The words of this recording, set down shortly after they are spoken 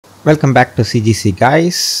Welcome back to CGC,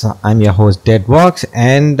 guys. I'm your host Deadworks,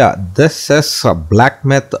 and this is Black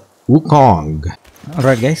Myth Wukong.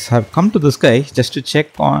 Alright guys, I've come to this guy just to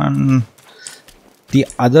check on the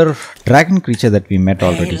other dragon creature that we met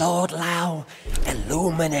already. May Lord Lao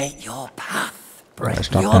illuminate your path.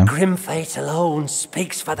 Your grim fate alone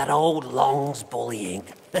speaks for that old Long's bullying.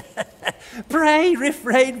 Pray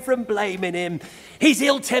refrain from blaming him. His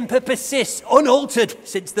ill temper persists unaltered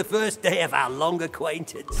since the first day of our long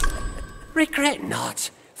acquaintance. Regret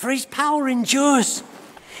not, for his power endures.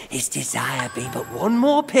 His desire be but one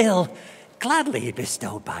more pill, gladly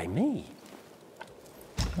bestowed by me.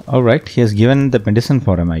 Alright, he has given the medicine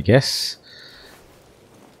for him, I guess.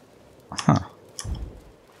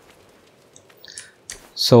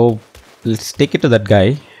 So, let's take it to that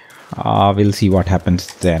guy. We'll see what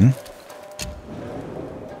happens then.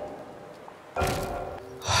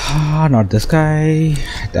 Not this guy.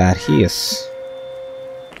 There he is.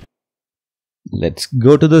 Let's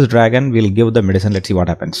go to this dragon. We'll give the medicine. Let's see what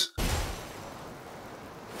happens.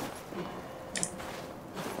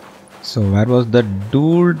 So where was the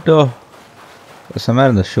dude? Somewhere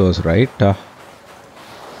in the shows, right?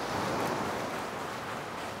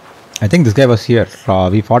 I think this guy was here.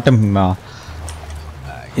 We fought him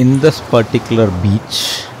in this particular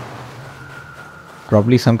beach.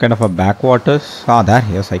 Probably some kind of a backwaters. There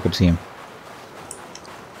he is. I could see him.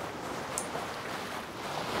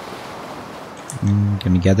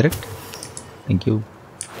 Can you gather it? Thank you.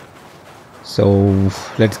 So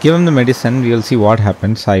let's give him the medicine. We'll see what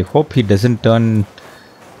happens. I hope he doesn't turn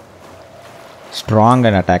strong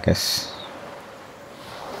and attack us.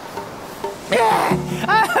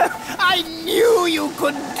 I knew you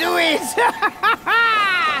could do it!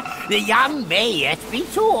 The young may yet be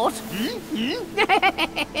taught.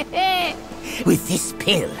 With this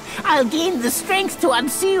pill, I'll gain the strength to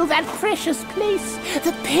unseal that precious place,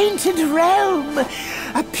 the Painted Realm.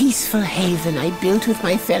 A peaceful haven I built with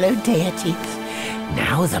my fellow deities.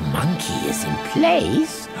 Now the monkey is in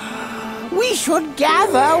place, we should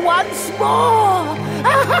gather once more.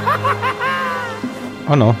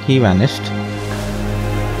 Oh no, he vanished.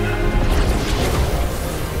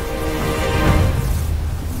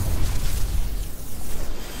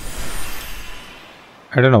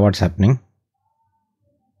 I don't know what's happening.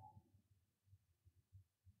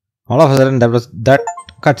 All of a sudden, that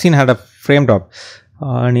cutscene had a frame drop.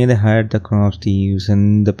 Near the head, the crown of thieves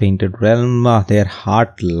in the Painted Realm. Their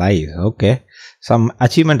heart lies. Okay, some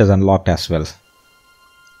achievement is unlocked as well.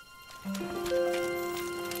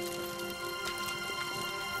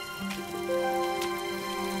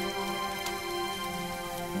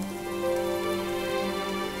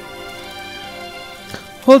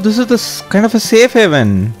 Oh, this is this kind of a safe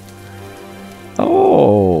haven.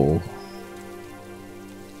 Oh.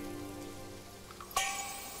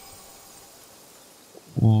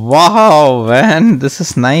 Wow, man, this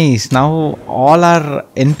is nice. Now all our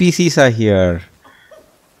NPCs are here.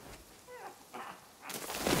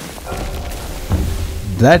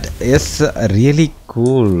 That is really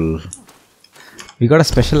cool. We got a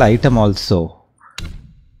special item also.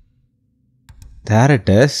 There it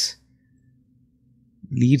is.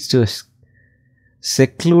 Leads to a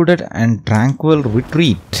secluded and tranquil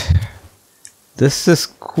retreat. This is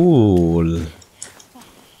cool.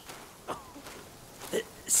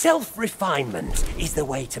 Self-refinement is the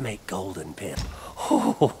way to make golden pill.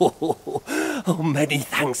 Oh, many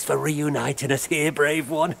thanks for reuniting us here, brave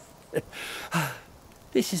one.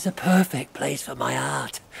 This is a perfect place for my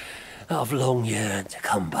art. I've long yearned to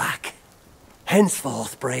come back.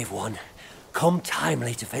 Henceforth, brave one, come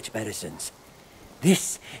timely to fetch medicines.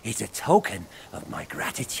 This is a token of my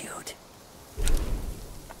gratitude.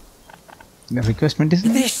 The request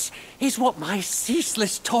medicine? This is what my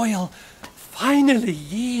ceaseless toil finally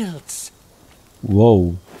yields.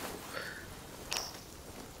 Whoa.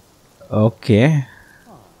 Okay.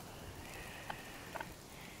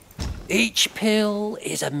 Each pill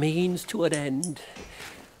is a means to an end.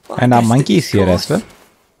 And our monkey is here as well.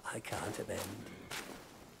 I can't amend.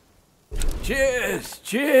 Cheers!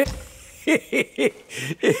 Cheers!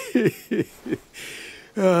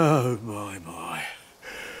 Oh my.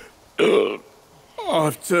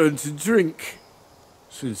 I've turned to drink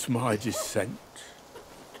since my descent.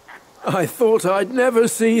 I thought I'd never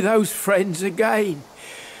see those friends again,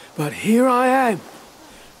 but here I am,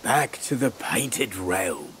 back to the Painted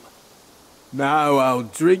Realm. Now I'll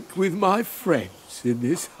drink with my friends in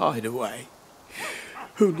this hideaway.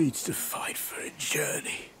 Who needs to fight for a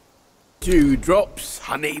journey? Dewdrops,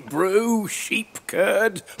 honey brew, sheep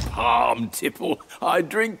curd, palm tipple. I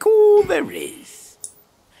drink all there is.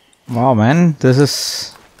 Wow, man, this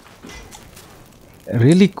is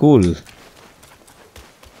Really cool.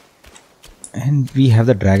 And we have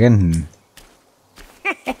the dragon.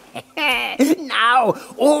 Now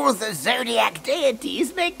all the zodiac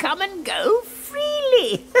deities may come and go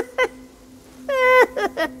freely.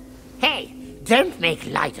 Hey, don't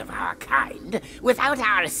make light of our kind. Without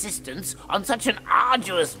our assistance on such an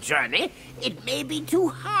arduous journey, it may be too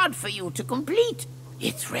hard for you to complete.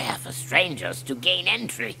 It's rare for strangers to gain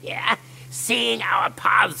entry here. Seeing our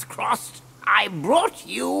paths crossed, I brought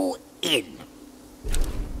you in.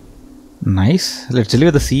 Nice. Let's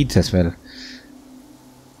deliver the seeds as well.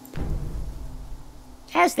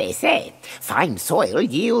 As they say, fine soil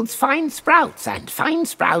yields fine sprouts, and fine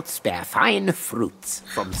sprouts bear fine fruits.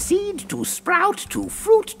 From seed to sprout to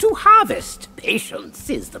fruit to harvest, patience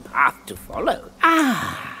is the path to follow.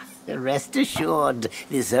 Ah, rest assured,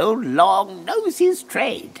 this old long knows his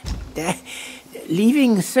trade.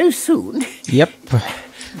 Leaving so soon? Yep.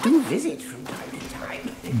 Do visit from time to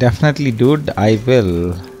time. Definitely, dude. I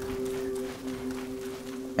will.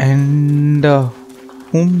 And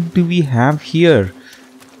whom do we have here?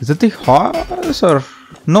 Is it the horse or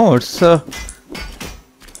no? It's a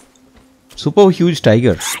super huge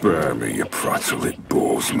tiger. Spare me, you prattle, it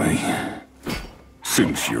bores me.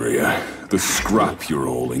 Since you're here, the scrap you're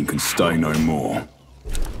hauling can stay no more.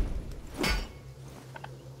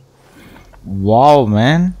 Wow,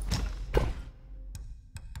 man.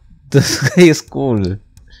 This guy is cool.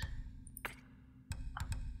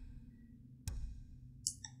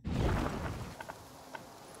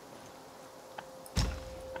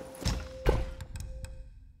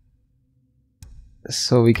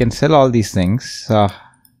 So we can sell all these things.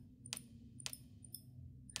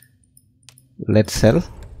 Let's sell.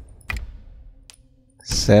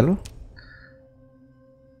 Sell.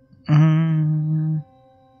 I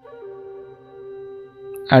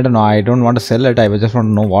don't know. I don't want to sell it. I just want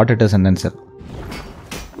to know what it is and then sell.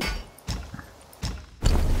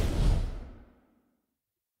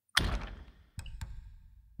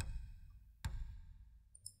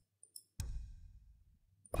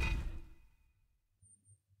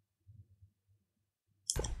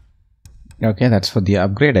 Okay, that's for the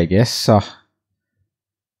upgrade, I guess.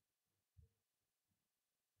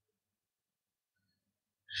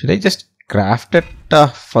 Should I just craft it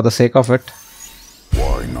for the sake of it?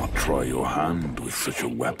 Why not try your hand with such a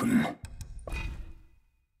weapon?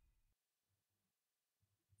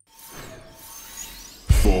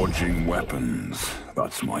 Forging weapons,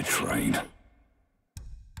 that's my trade.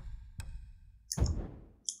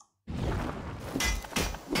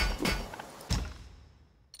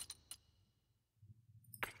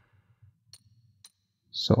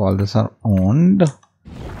 So all these are owned.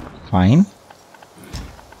 Fine.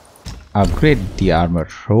 Upgrade the armor.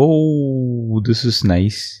 Oh, this is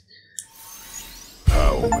nice.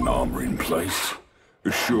 Helm and armor in place.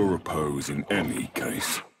 A sure oppose in any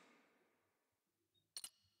case.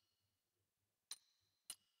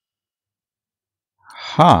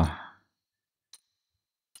 Huh.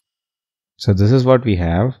 So this is what we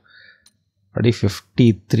have. Already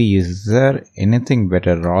 53. Is there anything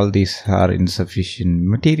better? All these are insufficient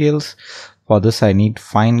materials. For this I need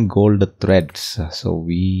fine gold threads. So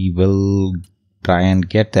we will try and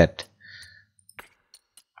get that.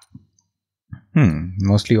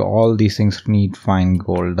 Mostly all these things need fine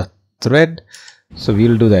gold thread. So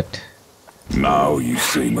we'll do that. Now you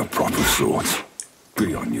seem a proper sort.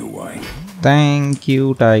 Be on your way. Thank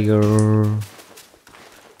you, Tiger.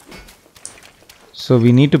 So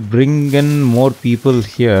we need to bring in more people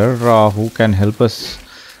here who can help us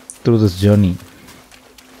through this journey.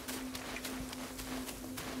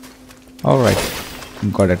 Alright,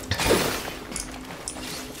 got it.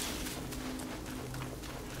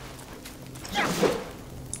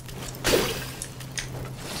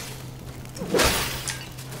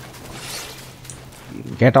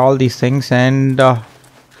 Get all these things and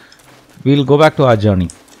we'll go back to our journey.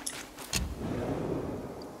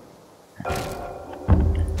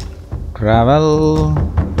 Travel.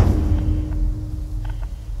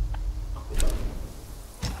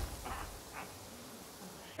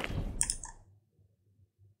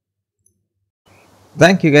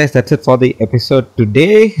 Thank you guys, that's it for the episode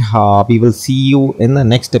today. We will see you in the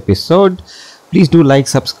next episode. Please do like,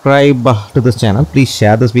 subscribe to this channel. Please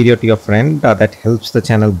share this video to your friend. That helps the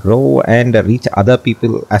channel grow and reach other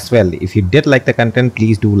people as well. If you did like the content,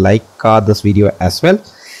 please do like this video as well.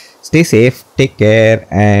 Stay safe, take care,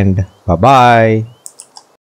 and bye bye.